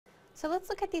So let's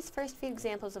look at these first few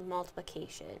examples of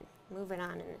multiplication. Moving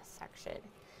on in this section.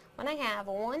 When I have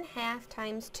 1/2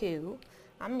 times 2,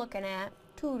 I'm looking at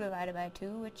 2 divided by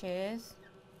 2, which is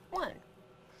 1.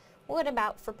 What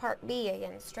about for part B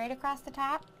again? Straight across the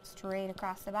top, straight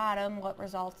across the bottom. What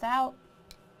results out?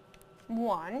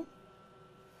 1.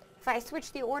 If I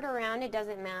switch the order around, it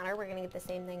doesn't matter. We're going to get the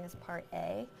same thing as part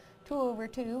A. 2 over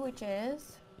 2, which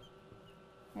is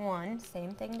 1.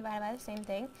 Same thing divided by the same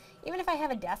thing. Even if I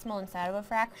have a decimal inside of a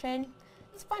fraction,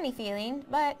 it's a funny feeling,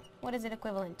 but what is it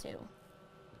equivalent to?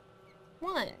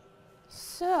 1.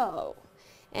 So,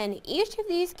 in each of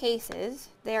these cases,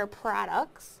 their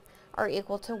products are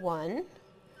equal to 1.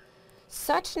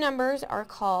 Such numbers are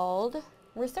called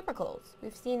reciprocals.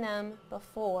 We've seen them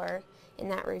before in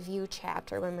that review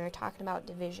chapter when we were talking about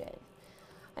division.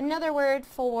 Another word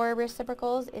for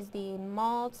reciprocals is the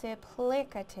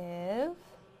multiplicative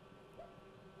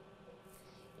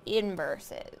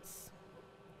inverses.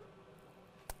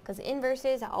 Because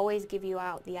inverses always give you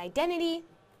out the identity.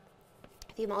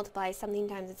 If you multiply something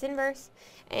times its inverse,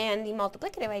 and the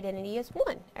multiplicative identity is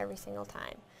 1 every single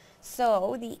time.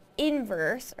 So the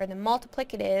inverse, or the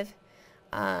multiplicative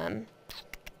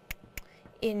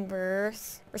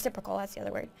inverse, reciprocal, that's the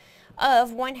other word,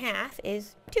 of 1/2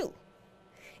 is 2.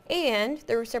 And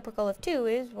the reciprocal of 2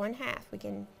 is 1/2. We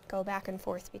can go back and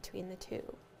forth between the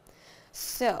two.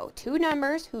 So two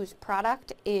numbers whose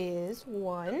product is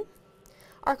 1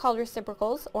 are called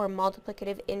reciprocals, or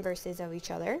multiplicative inverses of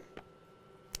each other.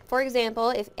 For example,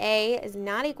 if A is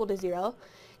not equal to 0,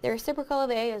 the reciprocal of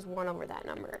A is 1 over that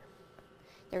number.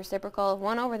 The reciprocal of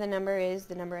 1 over the number is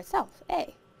the number itself,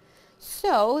 A.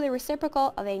 So the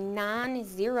reciprocal of a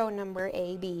non-zero number,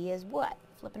 AB, is what?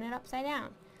 Flipping it upside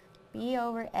down. B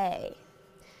over A.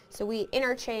 So we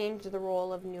interchange the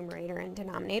role of numerator and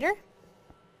denominator.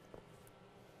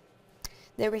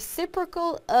 The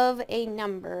reciprocal of a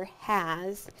number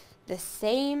has the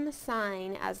same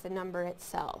sign as the number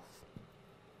itself.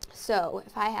 So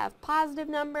if I have positive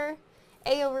number,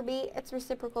 A over B, its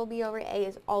reciprocal, B over A,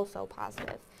 is also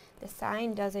positive. The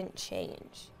sign doesn't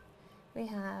change. We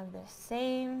have the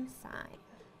same sign.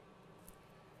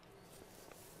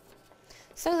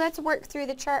 So let's work through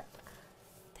the chart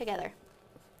together.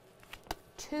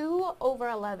 2 over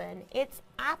 11, its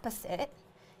opposite,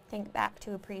 think back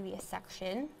to a previous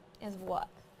section, is what?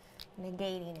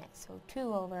 Negating it. So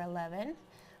 2 over 11.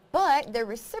 But the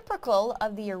reciprocal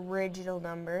of the original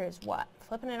number is what?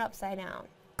 Flipping it upside down.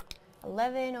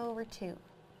 11 over 2.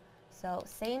 So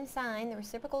same sign. The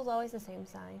reciprocal is always the same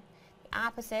sign. The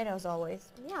opposite is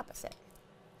always the opposite.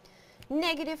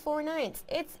 Negative 4/9.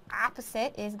 Its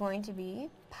opposite is going to be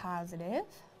positive.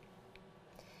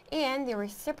 And the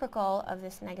reciprocal of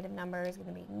this negative number is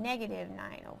going to be negative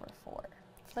 9 over 4.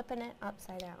 Flipping it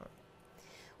upside down.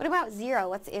 What about 0?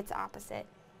 What's its opposite?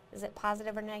 Is it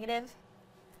positive or negative?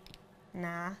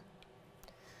 Nah.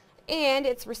 And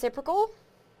its reciprocal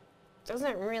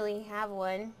doesn't really have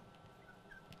one,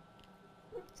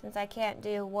 since I can't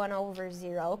do 1 over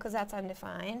 0 because that's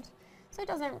undefined. So it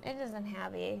doesn't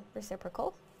have a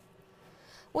reciprocal.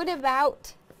 What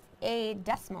about a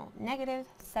decimal? Negative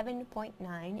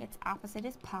 7.9. Its opposite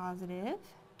is positive.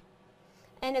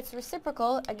 And its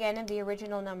reciprocal, again of the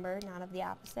original number, not of the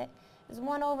opposite, is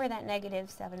 1 over that negative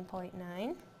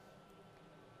 7.9.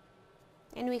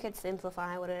 And we could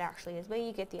simplify what it actually is, but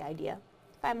you get the idea.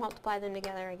 If I multiply them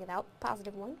together, I get out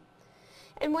positive 1.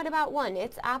 And what about 1?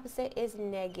 Its opposite is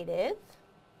negative.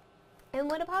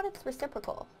 And what about its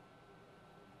reciprocal?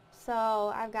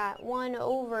 So I've got 1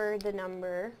 over the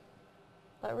number,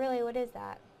 but really what is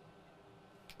that?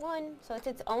 1. So it's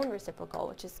its own reciprocal,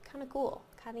 which is kind of cool,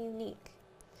 kind of unique.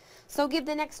 So give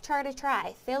the next chart a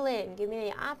try. Fill in. Give me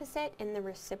the opposite and the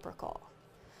reciprocal.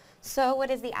 So what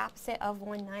is the opposite of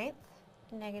 1/9?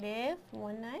 Negative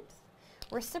 1/9.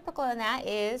 Reciprocal of that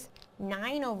is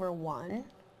 9 over 1,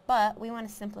 but we want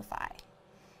to simplify.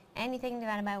 Anything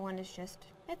divided by 1 is just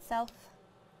itself.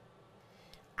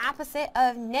 Opposite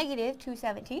of negative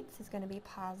 2/17 is going to be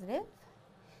positive.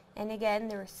 And again,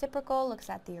 the reciprocal looks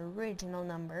at the original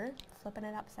number, flipping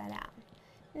it upside down.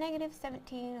 Negative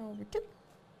 17 over 2.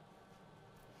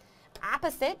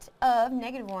 Opposite of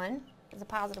negative 1 is a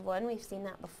positive 1. We've seen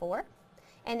that before.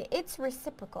 And its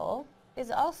reciprocal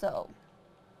is also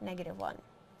negative 1.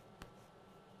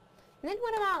 And then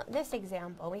what about this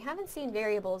example? We haven't seen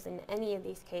variables in any of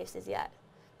these cases yet,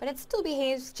 but it still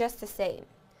behaves just the same.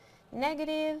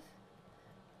 Negative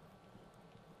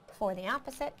for the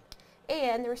opposite,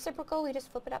 and the reciprocal, we just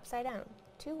flip it upside down.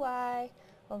 2y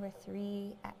over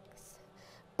 3x.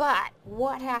 But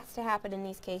what has to happen in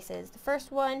these cases? The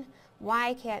first one,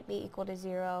 y can't be equal to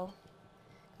 0,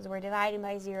 because we're dividing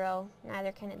by 0,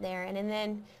 neither can it there. And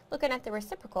then looking at the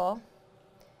reciprocal,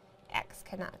 x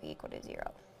cannot be equal to 0.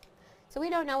 So we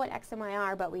don't know what x and y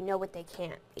are, but we know what they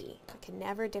can't be. We can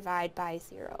never divide by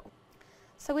 0.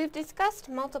 So we've discussed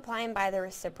multiplying by the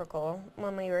reciprocal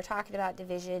when we were talking about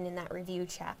division in that review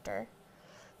chapter.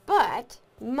 But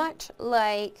much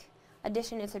like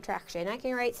addition and subtraction, I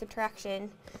can write subtraction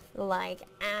like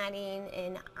adding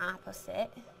an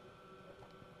opposite.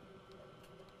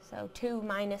 So 2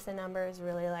 minus a number is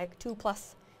really like 2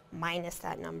 plus minus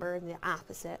that number, the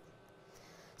opposite.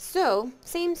 So,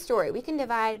 same story. We can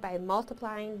divide by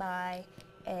multiplying by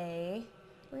a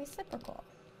reciprocal.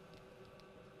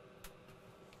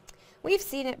 We've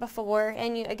seen it before,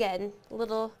 and again,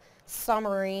 little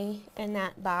summary in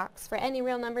that box. For any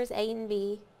real numbers, a and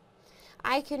b,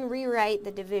 I can rewrite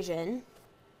the division,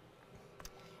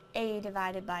 a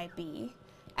divided by b,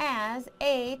 as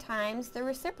a times the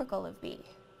reciprocal of b.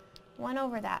 1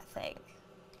 over that thing.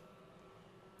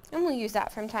 And we'll use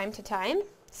that from time to time.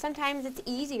 Sometimes it's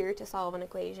easier to solve an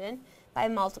equation by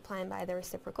multiplying by the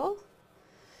reciprocal.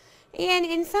 And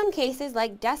in some cases,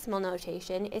 like decimal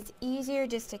notation, it's easier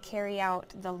just to carry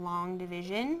out the long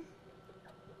division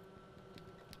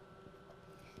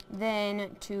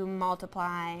than to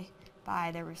multiply by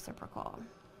the reciprocal.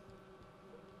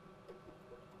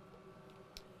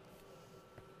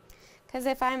 Because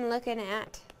if I'm looking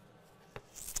at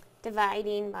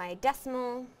dividing by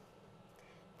decimal,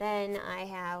 then I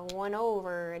have 1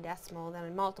 over a decimal that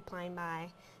I'm multiplying by.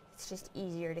 It's just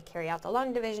easier to carry out the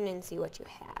long division and see what you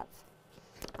have.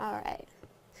 Alright,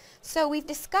 so we've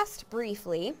discussed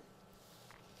briefly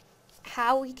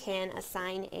how we can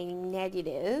assign a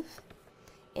negative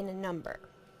in a number.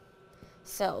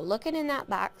 So looking in that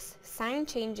box, sign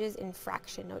changes in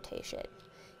fraction notation.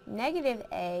 Negative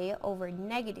a over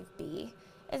negative b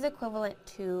is equivalent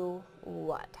to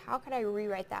what? How could I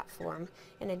rewrite that form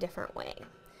in a different way?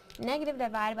 Negative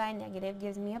divided by negative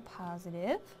gives me a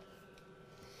positive.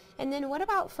 And then what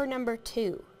about for number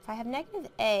 2? If I have negative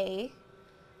a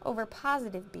over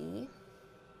positive b,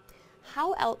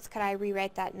 how else could I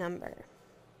rewrite that number?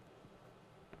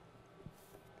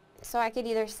 So I could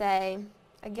either say,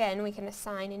 again, we can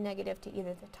assign a negative to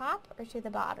either the top or to the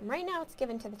bottom. Right now it's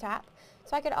given to the top,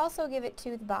 so I could also give it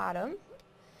to the bottom,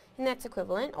 and that's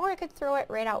equivalent, or I could throw it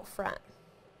right out front.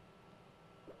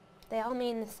 They all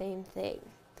mean the same thing.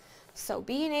 So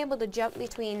being able to jump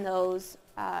between those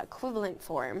equivalent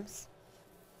forms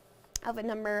of a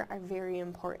number are very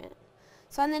important.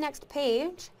 So on the next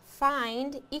page,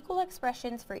 find equal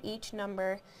expressions for each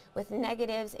number with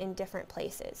negatives in different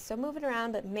places. So move it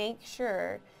around, but make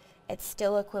sure it's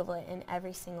still equivalent in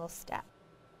every single step.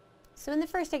 So in the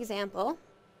first example,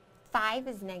 5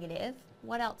 is negative.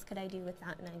 What else could I do with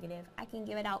that negative? I can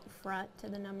give it out front to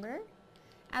the number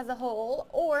as a whole,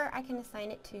 or I can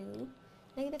assign it to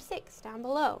negative 6 down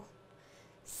below.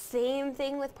 Same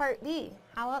thing with part B.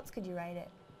 How else could you write it?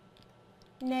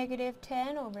 Negative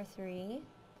 10 over 3,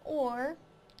 or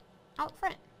out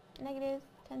front, negative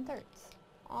 10/3.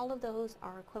 All of those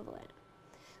are equivalent.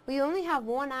 We only have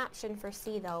one option for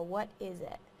C though. What is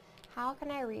it? How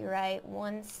can I rewrite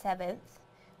 1/7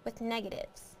 with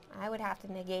negatives? I would have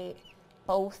to negate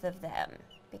both of them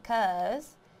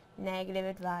because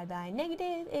negative divided by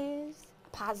negative is a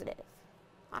positive.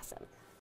 Awesome.